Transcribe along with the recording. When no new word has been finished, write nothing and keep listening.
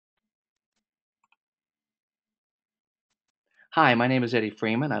Hi, my name is Eddie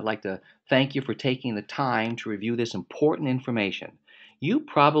Freeman. I'd like to thank you for taking the time to review this important information. You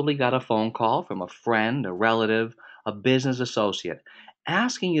probably got a phone call from a friend, a relative, a business associate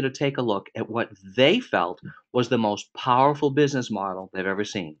asking you to take a look at what they felt was the most powerful business model they've ever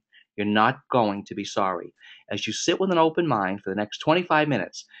seen. You're not going to be sorry. As you sit with an open mind for the next 25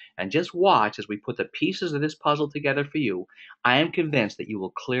 minutes and just watch as we put the pieces of this puzzle together for you, I am convinced that you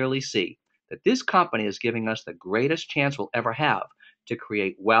will clearly see that this company is giving us the greatest chance we'll ever have to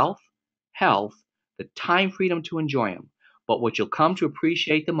create wealth, health, the time freedom to enjoy them. But what you'll come to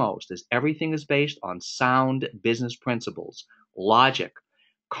appreciate the most is everything is based on sound business principles, logic,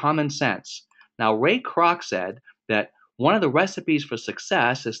 common sense. Now, Ray Kroc said that one of the recipes for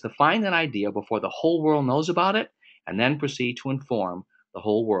success is to find an idea before the whole world knows about it and then proceed to inform the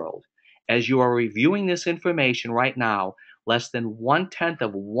whole world. As you are reviewing this information right now, less than 1/10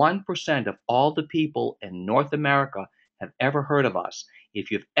 of 1% of all the people in North America have ever heard of us.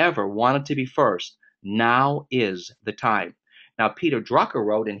 If you've ever wanted to be first, now is the time. Now, Peter Drucker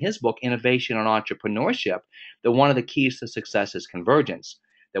wrote in his book, Innovation and Entrepreneurship, that one of the keys to success is convergence.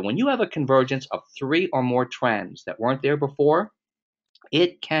 That when you have a convergence of three or more trends that weren't there before,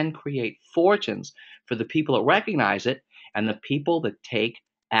 it can create fortunes for the people that recognize it and the people that take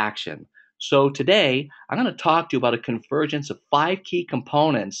action. So today, I'm going to talk to you about a convergence of five key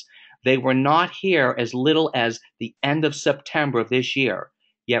components. They were not here as little as the end of September of this year.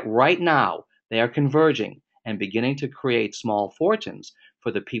 Yet right now, they are converging and beginning to create small fortunes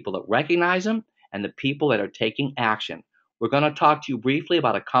for the people that recognize them and the people that are taking action. We're going to talk to you briefly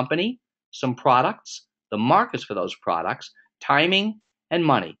about a company, some products, the markets for those products, timing, and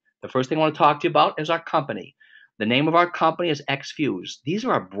money. The first thing I want to talk to you about is our company. The name of our company is eXfuze. These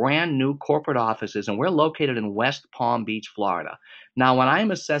are our brand new corporate offices, and we're located in West Palm Beach, Florida. Now, when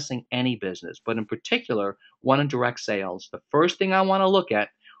I'm assessing any business, but in particular one in direct sales, the first thing I want to look at,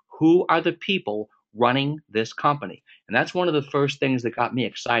 who are the people running this company? And that's one of the first things that got me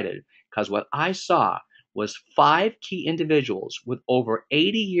excited, because what I saw was five key individuals with over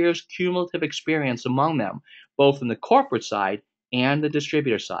 80 years cumulative experience among them, both in the corporate side and the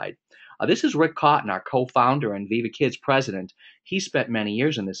distributor side. This is Rick Cotton, our co-founder and Viva Kids president. He spent many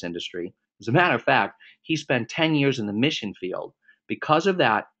years in this industry. As a matter of fact, he spent 10 years in the mission field. Because of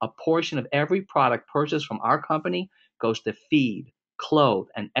that, a portion of every product purchased from our company goes to feed, clothe,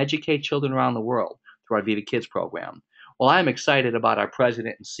 and educate children around the world through our Viva Kids program. Well, I'm excited about our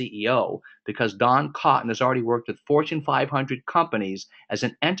president and CEO because Don Cotton has already worked with Fortune 500 companies as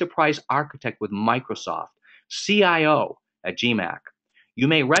an enterprise architect with Microsoft, CIO at GMAC. You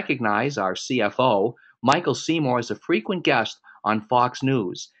may recognize our CFO, Michael Seymour, as a frequent guest on Fox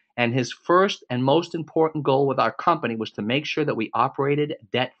News, and his first and most important goal with our company was to make sure that we operated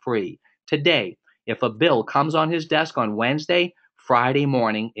debt-free. Today, if a bill comes on his desk on Wednesday, Friday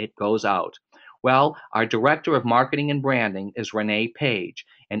morning, it goes out. Well, our director of marketing and branding is Renee Page,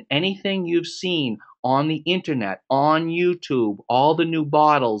 and anything you've seen on the internet, on YouTube, all the new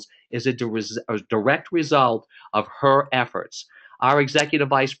bottles is a direct result of her efforts. Our executive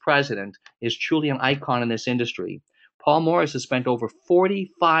vice president is truly an icon in this industry. Paul Morris has spent over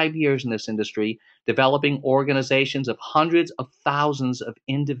 45 years in this industry developing organizations of hundreds of thousands of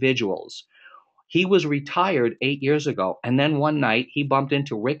individuals. He was retired 8 years ago, and then one night he bumped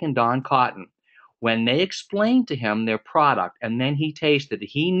into Rick and Don Cotton. When they explained to him their product and then he tasted it,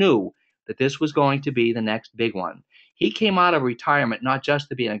 he knew that this was going to be the next big one. He came out of retirement not just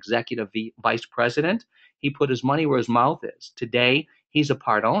to be an executive vice president, he put his money where his mouth is. Today, he's a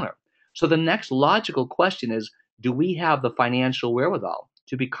part owner. So the next logical question is, do we have the financial wherewithal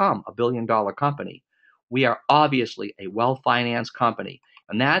to become a $1 billion company? We are obviously a well-financed company,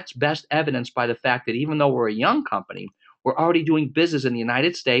 and that's best evidenced by the fact that even though we're a young company, we're already doing business in the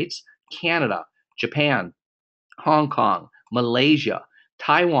United States, Canada, Japan, Hong Kong, Malaysia,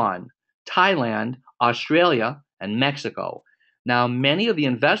 Taiwan, Thailand, Australia, and Mexico. Now, many of the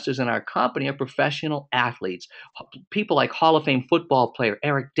investors in our company are professional athletes, people like Hall of Fame football player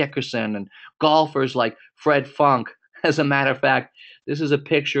Eric Dickerson and golfers like Fred Funk. As a matter of fact, this is a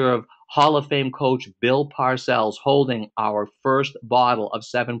picture of Hall of Fame coach Bill Parcells holding our first bottle of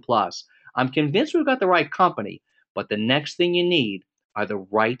 7 Plus. I'm convinced we've got the right company, but the next thing you need are the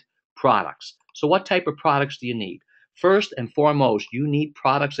right products. So what type of products do you need? First and foremost, you need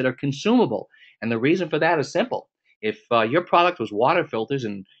products that are consumable. And the reason for that is simple. If your product was water filters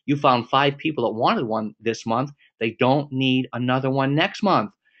and you found 5 people that wanted one this month, they don't need another one next month.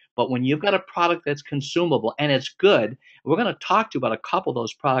 But when you've got a product that's consumable and it's good, we're going to talk to you about a couple of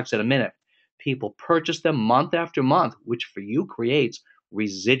those products in a minute. People purchase them month after month, which for you creates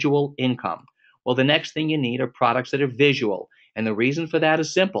residual income. Well, the next thing you need are products that are visual. And the reason for that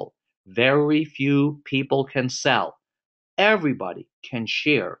is simple. Very few people can sell. Everybody can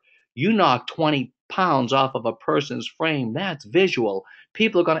share. You knock 20 pounds off of a person's frame, that's visual.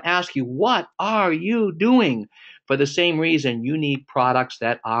 People are going to ask you, what are you doing? For the same reason, you need products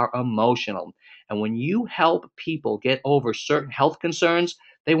that are emotional. And when you help people get over certain health concerns,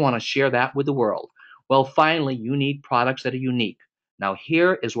 they want to share that with the world. Well, finally, you need products that are unique. Now,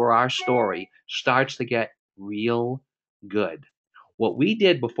 here is where our story starts to get real good. What we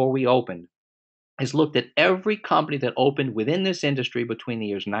did before we opened has looked at every company that opened within this industry between the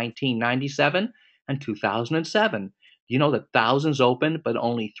years 1997 and 2007. You know that thousands opened, but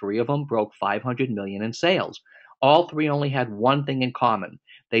only three of them broke 500 million in sales. All three only had one thing in common.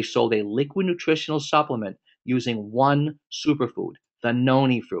 They sold a liquid nutritional supplement using one superfood, the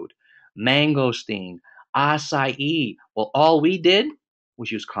noni fruit, mangosteen, acai. Well, all we did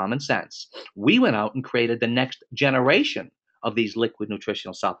was use common sense. We went out and created the next generation of these liquid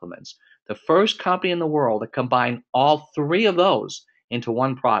nutritional supplements, the first company in the world that combined all three of those into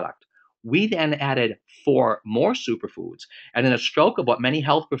one product. We then added four more superfoods, and in a stroke of what many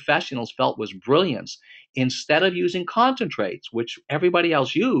health professionals felt was brilliance, instead of using concentrates, which everybody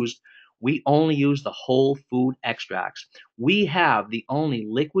else used, we only use the whole food extracts. We have the only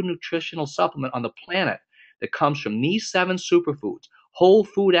liquid nutritional supplement on the planet that comes from these seven superfoods, whole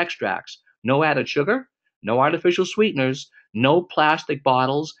food extracts, no added sugar, no artificial sweeteners, no plastic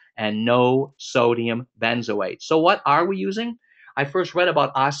bottles, and no sodium benzoate. So what are we using? I first read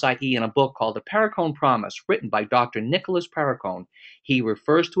about acai in a book called The Perricone Promise, written by Dr. Nicholas Perricone. He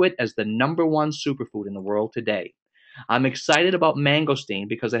refers to it as the number one superfood in the world today. I'm excited about mangosteen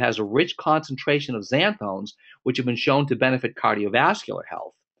because it has a rich concentration of xanthones, which have been shown to benefit cardiovascular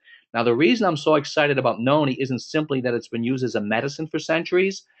health. Now, the reason I'm so excited about noni isn't simply that it's been used as a medicine for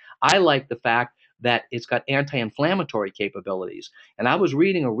centuries. I like the fact that it's got anti-inflammatory capabilities. And I was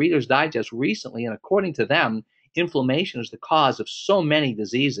reading a Reader's Digest recently, and according to them, inflammation is the cause of so many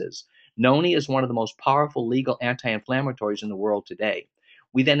diseases. Noni is one of the most powerful legal anti-inflammatories in the world today.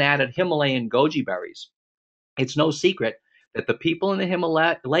 We then added Himalayan goji berries. It's no secret that the people in the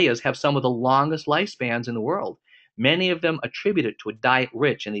Himalayas have some of the longest lifespans in the world. Many of them attribute it to a diet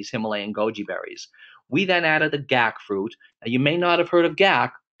rich in these Himalayan goji berries. We then added the gak fruit. Now, you may not have heard of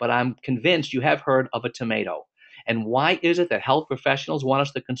gak, but I'm convinced you have heard of a tomato. And why is it that health professionals want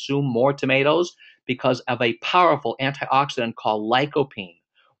us to consume more tomatoes? Because of a powerful antioxidant called lycopene.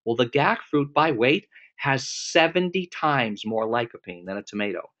 Well, the gak fruit by weight has 70 times more lycopene than a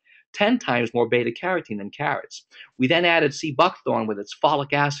tomato. 10 times more beta carotene than carrots. We then added sea buckthorn with its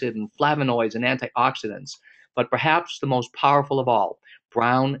folic acid and flavonoids and antioxidants. But perhaps the most powerful of all,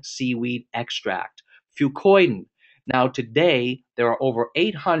 brown seaweed extract, fucoidan. Now, today, there are over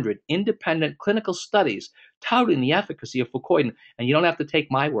 800 independent clinical studies touting the efficacy of fucoidan, and you don't have to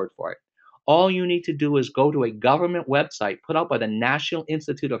take my word for it. All you need to do is go to a government website put out by the National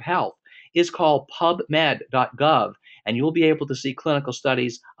Institute of Health. It's called pubmed.gov, and you'll be able to see clinical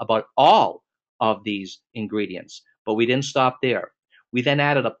studies about all of these ingredients. But we didn't stop there. We then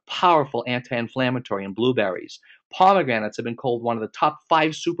added a powerful anti-inflammatory in blueberries. Pomegranates have been called one of the top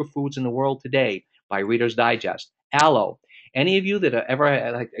 5 superfoods in the world today by Reader's Digest. Aloe. Any of you that have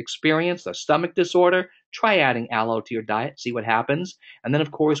ever experienced a stomach disorder, try adding aloe to your diet, see what happens. And then,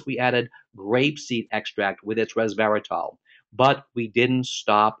 of course, we added grapeseed extract with its resveratrol. But we didn't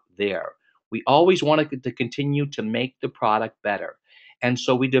stop there. We always wanted to continue to make the product better. And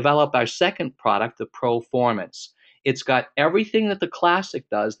so we developed our second product, the Proformance. It's got everything that the Classic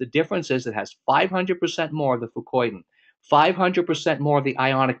does. The difference is it has 500% more of the fucoidan, 500% more of the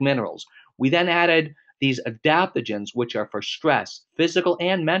ionic minerals. We then added these adaptogens, which are for stress, physical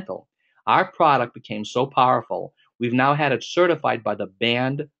and mental. Our product became so powerful, we've now had it certified by the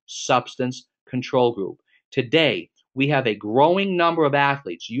Banned Substance Control Group. Today, we have a growing number of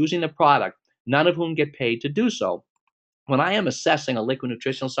athletes using the product, none of whom get paid to do so. When I am assessing a liquid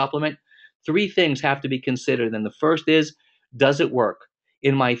nutritional supplement, three things have to be considered. And the first is, does it work?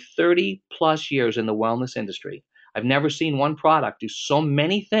 In my 30 plus years in the wellness industry, I've never seen one product do so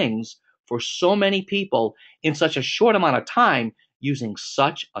many things for so many people in such a short amount of time using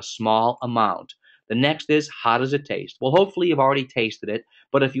such a small amount. The next is, how does it taste? Well, hopefully you've already tasted it,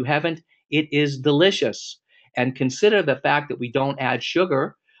 but if you haven't, it is delicious. And consider the fact that we don't add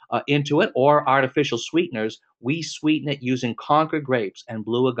sugar into it or artificial sweeteners. We sweeten it using Concord grapes and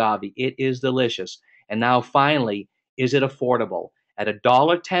blue agave. It is delicious. And now finally, is it affordable? At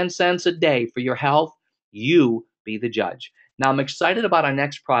 $1.10 a day for your health, you be the judge. Now, I'm excited about our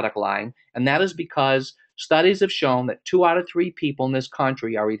next product line, and that is because studies have shown that 2 out of 3 people in this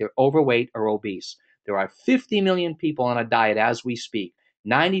country are either overweight or obese. There are 50 million people on a diet as we speak.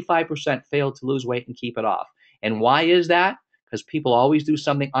 95% fail to lose weight and keep it off. And why is that? Because people always do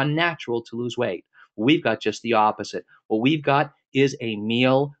something unnatural to lose weight. We've got just the opposite. What we've got is a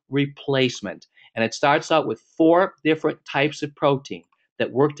meal replacement. And it starts out with 4 different types of protein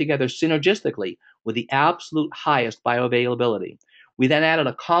that work together synergistically with the absolute highest bioavailability. We then added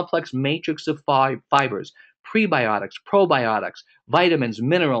a complex matrix of fibers, prebiotics, probiotics, vitamins,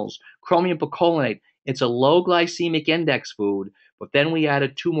 minerals, chromium picolinate. It's a low glycemic index food, but then we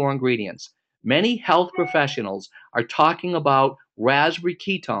added 2 more ingredients. Many health professionals are talking about raspberry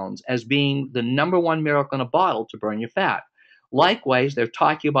ketones as being the number one miracle in a bottle to burn your fat. Likewise, they're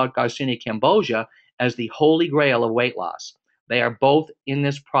talking about Garcinia cambogia as the holy grail of weight loss. They are both in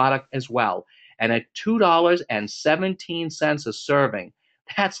this product as well. And at $2.17 a serving,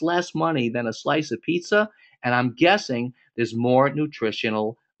 that's less money than a slice of pizza. And I'm guessing there's more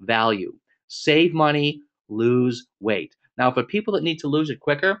nutritional value. Save money, lose weight. Now, for people that need to lose it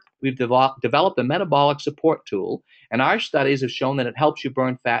quicker, we've developed a metabolic support tool, and our studies have shown that it helps you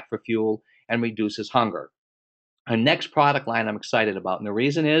burn fat for fuel and reduces hunger. Our next product line I'm excited about, and the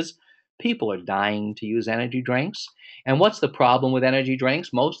reason is people are dying to use energy drinks. And what's the problem with energy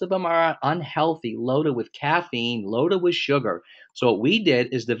drinks? Most of them are unhealthy, loaded with caffeine, loaded with sugar. So what we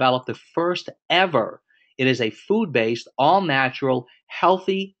did is develop the first ever. It is a food-based, all-natural,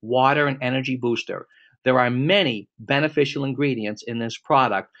 healthy water and energy booster. There are many beneficial ingredients in this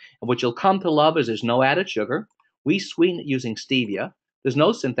product, and what you'll come to love is there's no added sugar. We sweeten it using stevia. There's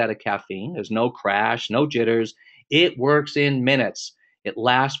no synthetic caffeine. There's no crash, no jitters. It works in minutes. It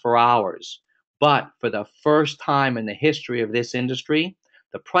lasts for hours. But for the first time in the history of this industry,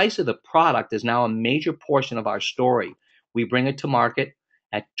 the price of the product is now a major portion of our story. We bring it to market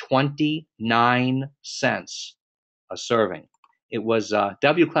at 29 cents a serving. It was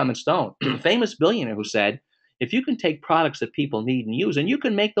W. Clement Stone, a famous billionaire, who said, if you can take products that people need and use, and you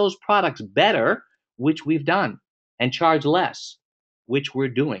can make those products better, which we've done, and charge less, which we're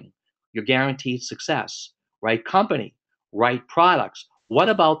doing, you're guaranteed success. Right company, right products. What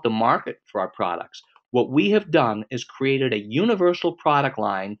about the market for our products? What we have done is created a universal product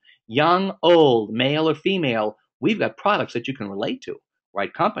line, young, old, male or female. We've got products that you can relate to.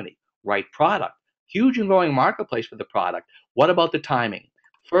 Right company, right product. Huge and growing marketplace for the product. What about the timing?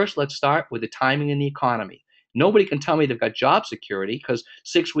 First, let's start with the timing in the economy. Nobody can tell me they've got job security because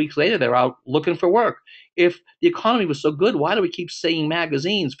 6 weeks later they're out looking for work. If the economy was so good, why do we keep seeing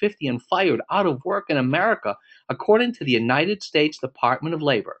magazines 50 and fired, out of work in America? According to the United States Department of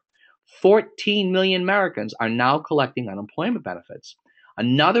Labor, 14 million Americans are now collecting unemployment benefits.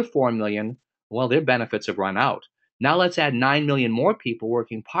 Another 4 million, well, their benefits have run out. Now let's add 9 million more people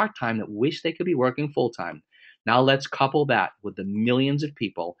working part-time that wish they could be working full-time. Now let's couple that with the millions of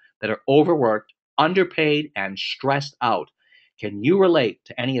people that are overworked, underpaid, and stressed out. Can you relate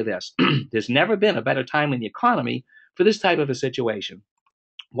to any of this? There's never been a better time in the economy for this type of a situation.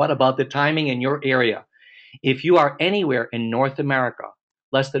 What about the timing in your area? If you are anywhere in North America,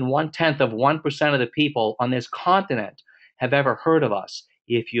 less than 1/10 of 1% of the people on this continent have ever heard of us.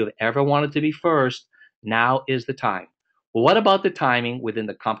 If you've ever wanted to be first, now is the time. Well, what about the timing within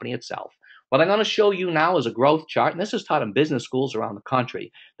the company itself? What I'm going to show you now is a growth chart, and this is taught in business schools around the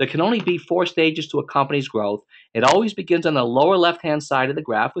country. There can only be 4 stages to a company's growth. It always begins on the lower left-hand side of the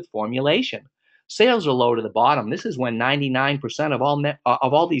graph with formulation. Sales are low to the bottom. This is when 99%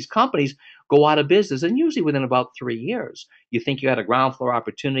 of all these companies go out of business, and usually within about 3 years. You think you had a ground floor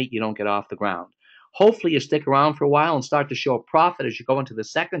opportunity, you don't get off the ground. Hopefully you stick around for a while and start to show a profit as you go into the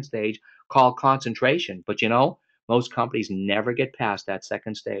second stage called concentration. But most companies never get past that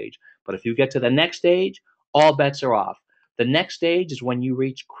second stage. But if you get to the next stage, all bets are off. The next stage is when you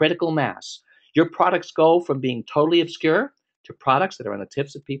reach critical mass. Your products go from being totally obscure to products that are on the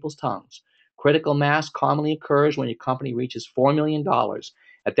tips of people's tongues. Critical mass commonly occurs when your company reaches $4 million.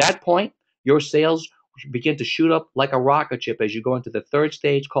 At that point, your sales begin to shoot up like a rocket ship as you go into the third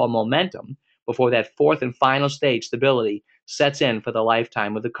stage called momentum, before that fourth and final stage, stability, sets in for the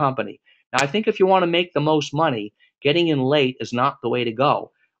lifetime of the company. Now, I think if you want to make the most money, getting in late is not the way to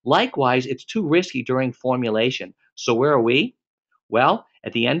go. Likewise, it's too risky during formulation. So where are we? Well,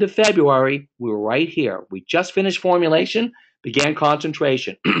 at the end of February, we were right here. We just finished formulation, began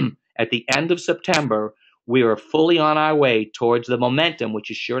concentration. At the end of September, we are fully on our way towards the momentum,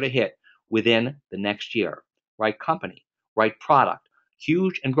 which is sure to hit within the next year. Right company, right product,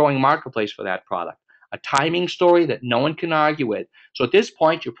 huge and growing marketplace for that product. A timing story that no one can argue with. So at this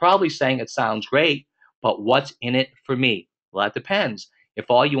point, you're probably saying it sounds great, but what's in it for me? Well, that depends. If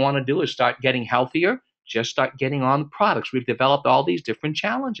all you want to do is start getting healthier, just start getting on the products. We've developed all these different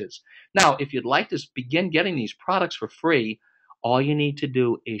challenges. Now, if you'd like to begin getting these products for free, all you need to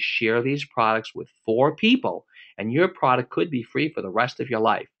do is share these products with 4 people, and your product could be free for the rest of your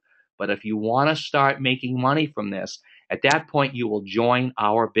life. But if you want to start making money from this, at that point you will join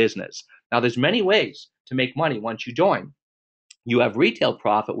our business. Now, there's many ways to make money once you join. You have retail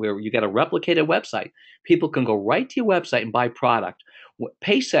profit where you get a replicated website. People can go right to your website and buy product.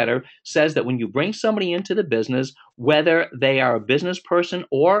 Paysetter says that when you bring somebody into the business, whether they are a business person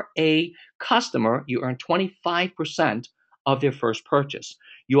or a customer, you earn 25% of their first purchase.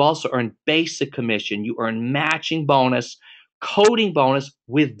 You also earn basic commission. You earn matching bonus, coding bonus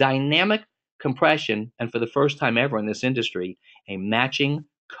with dynamic compression, and for the first time ever in this industry, a matching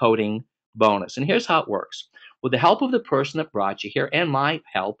coding bonus. And here's how it works. With the help of the person that brought you here and my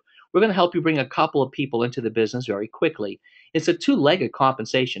help, we're going to help you bring a couple of people into the business very quickly. It's a two-legged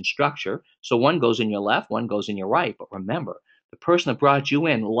compensation structure, so one goes in your left, one goes in your right. But remember, the person that brought you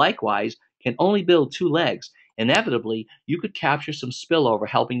in likewise can only build 2 legs. Inevitably, you could capture some spillover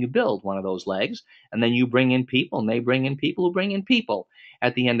helping you build one of those legs, and then you bring in people, and they bring in people who bring in people.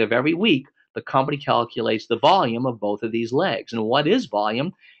 At the end of every week, the company calculates the volume of both of these legs. And what is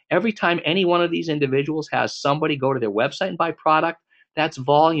volume? Every time any one of these individuals has somebody go to their website and buy product, that's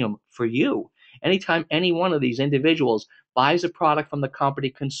volume for you. Anytime any one of these individuals buys a product from the company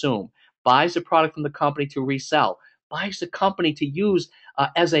to consume, buys a product from the company to resell, buys the company to use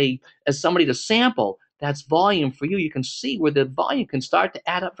as somebody to sample, that's volume for you. You can see where the volume can start to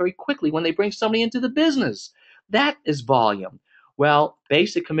add up very quickly when they bring somebody into the business. That is volume. Well,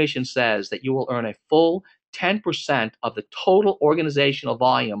 basic commission says that you will earn a full 10% of the total organizational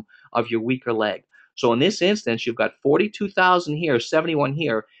volume of your weaker leg. So in this instance, you've got 42,000 here, 71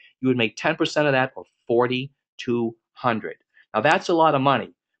 here. You would make 10% of that, or 4,200. Now that's a lot of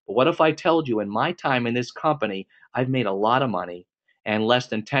money. But what if I told you in my time in this company, I've made a lot of money and less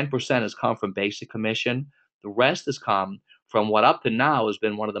than 10% has come from basic commission? The rest has come from what up to now has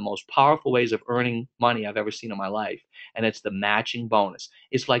been one of the most powerful ways of earning money I've ever seen in my life. And it's the matching bonus.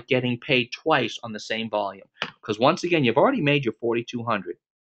 It's like getting paid twice on the same volume. Because once again, you've already made your 4,200.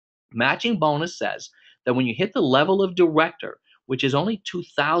 Matching bonus says that when you hit the level of director, which is only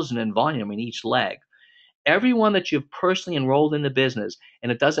 2,000 in volume in each leg, everyone that you've personally enrolled in the business,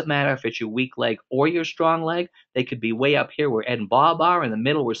 and it doesn't matter if it's your weak leg or your strong leg, they could be way up here where Ed and Bob are, in the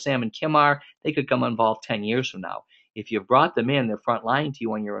middle where Sam and Kim are, they could come involved 10 years from now. If you've brought them in, they're front line to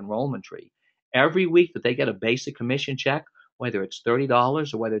you on your enrollment tree. Every week that they get a basic commission check, whether it's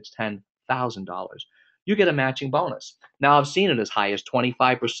 $30 or whether it's $10,000, you get a matching bonus. Now, I've seen it as high as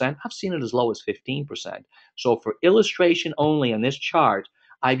 25%. I've seen it as low as 15%. So for illustration only on this chart,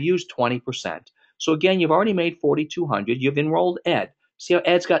 I've used 20%. So again, you've already made 4,200. You've enrolled Ed. See how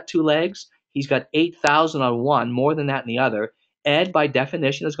Ed's got 2 legs? He's got 8,000 on one, more than that in the other. Ed, by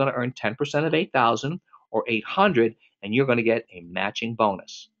definition, is going to earn 10% of 8,000 or 800, and you're going to get a matching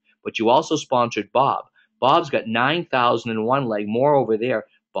bonus. But you also sponsored Bob. Bob's got 9,000 in one leg, more over there.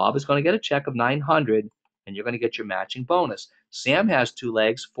 Bob is going to get a check of 900, and you're going to get your matching bonus. Sam has 2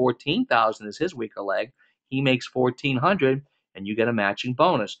 legs. 14,000 is his weaker leg. He makes 1,400, and you get a matching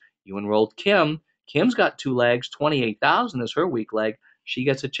bonus. You enrolled Kim. Kim's got 2 legs. 28,000 is her weak leg. She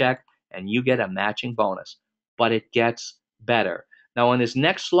gets a check, and you get a matching bonus. But it gets better. Now, on this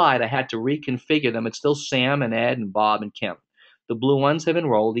next slide, I had to reconfigure them. It's still Sam and Ed and Bob and Kim. The blue ones have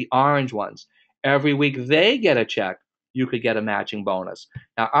enrolled. The orange ones, every week they get a check, you could get a matching bonus.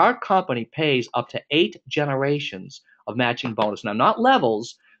 Now, our company pays up to 8 generations of matching bonus. Now, not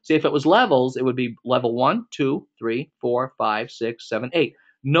levels. See, if it was levels, it would be level 1, 2, 3, 4, 5, 6, 7, 8.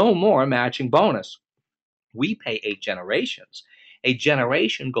 No more matching bonus. We pay 8 generations. A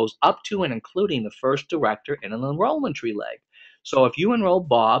generation goes up to and including the first director in an enrollment tree leg. So if you enroll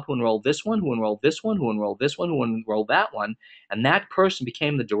Bob, who enrolled this one, who enrolled this one, who enrolled this one, who enrolled that one, and that person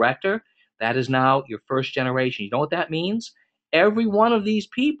became the director, that is now your first generation. You know what that means? Every one of these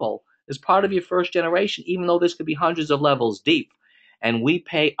people is part of your first generation, even though this could be hundreds of levels deep. And we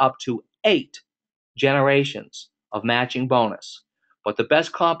pay up to 8 generations of matching bonus. But the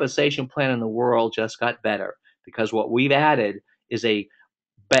best compensation plan in the world just got better, because what we've added is a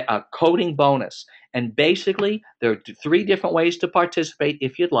coding bonus. And basically, there are 3 different ways to participate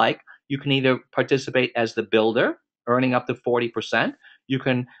if you'd like. You can either participate as the builder, earning up to 40%. You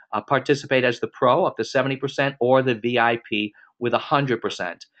can participate as the pro, up to 70%, or the VIP with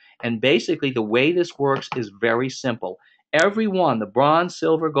 100%. And basically, the way this works is very simple. Everyone, the bronze,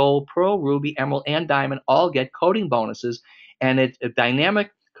 silver, gold, pearl, ruby, emerald, and diamond, all get coding bonuses, and it's a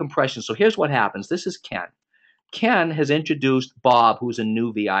dynamic compression. So here's what happens. This is Ken. Ken has introduced Bob, who's a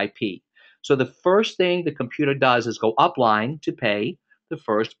new VIP. So the first thing the computer does is go upline to pay the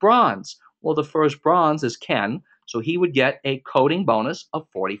first bronze. Well, the first bronze is Ken, so he would get a coding bonus of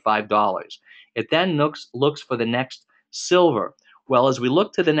 $45. It then looks for the next silver. Well, as we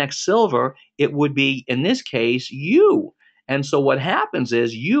look to the next silver, it would be, in this case, you. And so what happens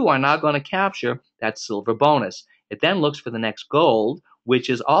is you are now going to capture that silver bonus. It then looks for the next gold, which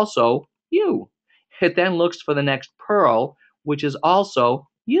is also you. It then looks for the next pearl, which is also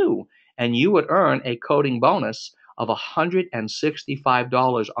you. And you would earn a coding bonus of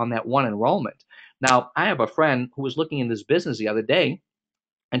 $165 on that one enrollment. Now, I have a friend who was looking in this business the other day,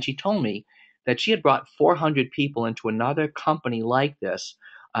 and she told me that she had brought 400 people into another company like this,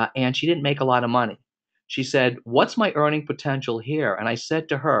 and she didn't make a lot of money. She said, "What's my earning potential here?" And I said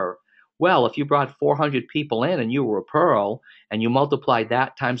to her, "Well, if you brought 400 people in and you were a pearl, and you multiplied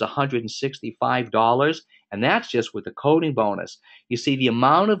that times $165, and that's just with the coding bonus. You see, the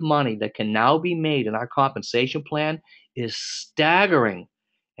amount of money that can now be made in our compensation plan is staggering.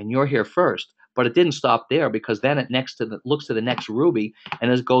 And you're here first." But it didn't stop there, because then it looks to the next ruby,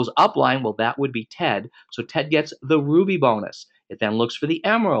 and as it goes upline, well, that would be Ted. So Ted gets the ruby bonus. It then looks for the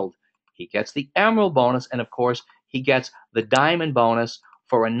emerald. He gets the emerald bonus, and of course, he gets the diamond bonus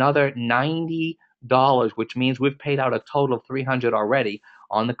for another $90, which means we've paid out a total of $300 already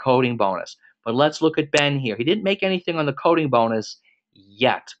on the coding bonus. But let's look at Ben here. He didn't make anything on the coding bonus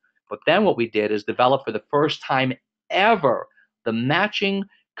yet. But then what we did is develop for the first time ever the matching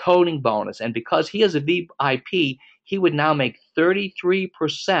coding bonus. And because he is a VIP, he would now make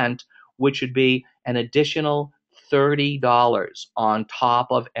 33%, which would be an additional $30 on top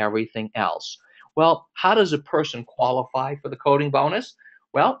of everything else. Well, how does a person qualify for the coding bonus?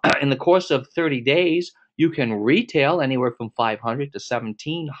 Well, in the course of 30 days, you can retail anywhere from $500 to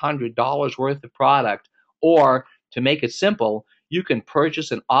 $1,700 worth of product, or to make it simple, you can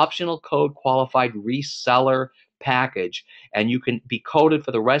purchase an optional code qualified reseller package, and you can be coded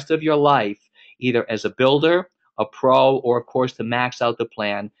for the rest of your life, either as a builder, a pro, or of course to max out the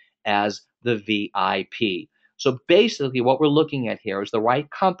plan as the VIP. So basically what we're looking at here is the right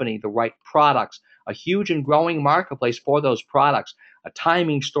company, the right products, a huge and growing marketplace for those products, a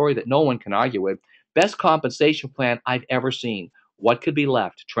timing story that no one can argue with, best compensation plan I've ever seen. What could be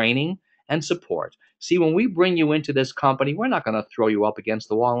left? Training and support. See, when we bring you into this company, we're not going to throw you up against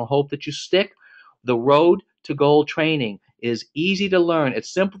the wall and hope that you stick. The road to gold training is easy to learn.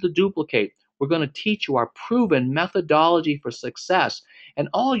 It's simple to duplicate. We're going to teach you our proven methodology for success. And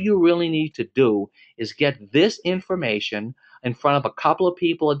all you really need to do is get this information in front of a couple of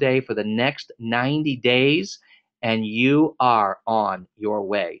people a day for the next 90 days, and you are on your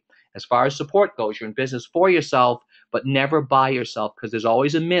way. As far as support goes, you're in business for yourself, but never by yourself, because there's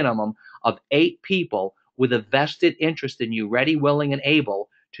always a minimum of 8 people with a vested interest in you, ready, willing, and able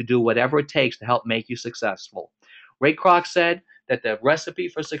to do whatever it takes to help make you successful. Ray Kroc said that the recipe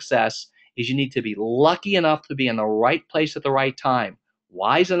for success is you need to be lucky enough to be in the right place at the right time,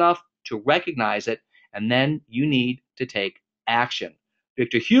 wise enough to recognize it, and then you need to take action.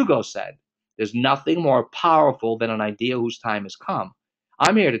 Victor Hugo said, "There's nothing more powerful than an idea whose time has come."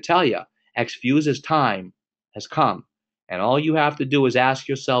 I'm here to tell you, eXfuze's time has come. And all you have to do is ask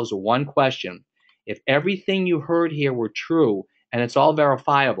yourselves one question. If everything you heard here were true, and it's all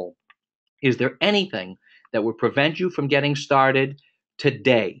verifiable, is there anything that would prevent you from getting started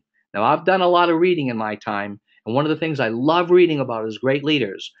today? Now, I've done a lot of reading in my time, and one of the things I love reading about is great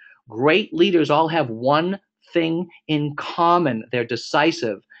leaders. Great leaders all have one thing in common. They're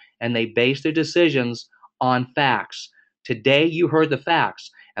decisive, and they base their decisions on facts. Today, you heard the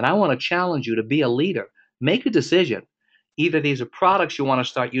facts, and I want to challenge you to be a leader. Make a decision. Either these are products you want to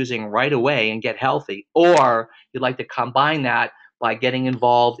start using right away and get healthy, or you'd like to combine that by getting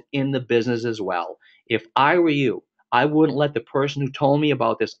involved in the business as well. If I were you, I wouldn't let the person who told me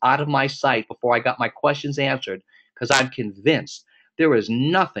about this out of my sight before I got my questions answered, because I'm convinced there is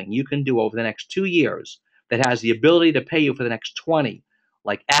nothing you can do over the next 2 years that has the ability to pay you for the next 20,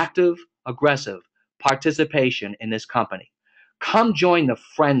 like active, aggressive participation in this company. Come join the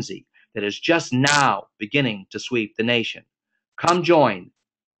frenzy that is just now beginning to sweep the nation. Come join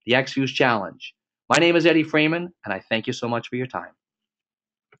the eXfuze Challenge. My name is Eddie Freeman, and I thank you so much for your time.